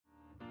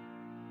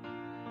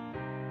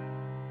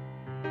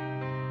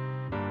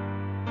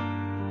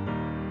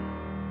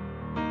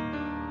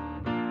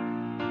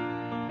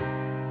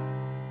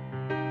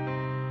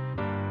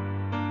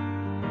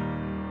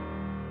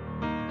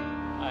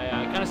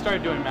kind of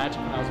started doing magic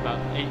when I was about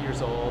 8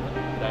 years old.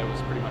 I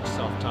was pretty much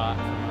self-taught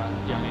from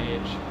a young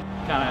age.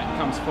 Kind of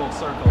comes full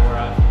circle where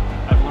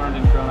I've learned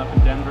and grown up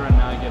in Denver, and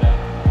now I get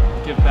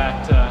to give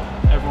back to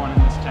everyone in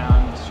this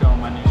town and show them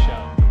my new show.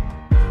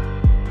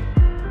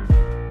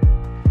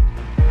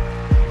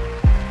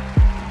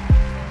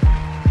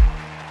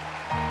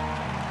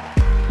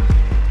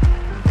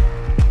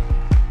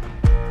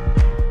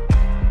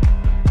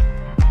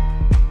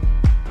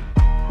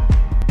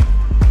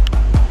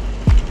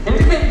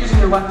 Indicate using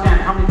your left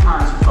hand how many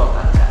times you felt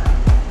that tap.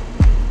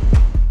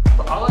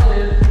 But all I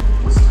did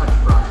was touch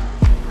Brian.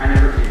 I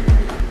never came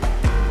near you.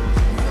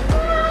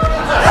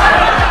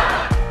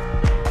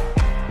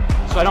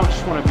 So I don't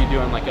just want to be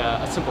doing like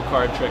a simple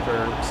card trick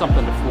or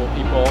something to fool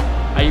people.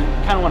 I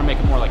kind of want to make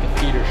it more like a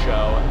theater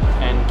show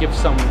and give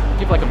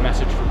like a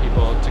message for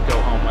people to go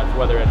home with,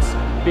 whether it's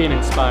being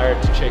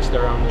inspired to chase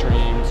their own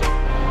dreams.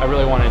 I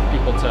really wanted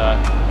people to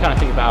kind of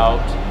think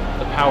about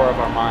the power of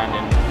our mind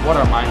and what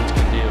our minds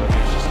can do. I mean,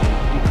 it's just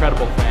an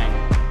incredible thing.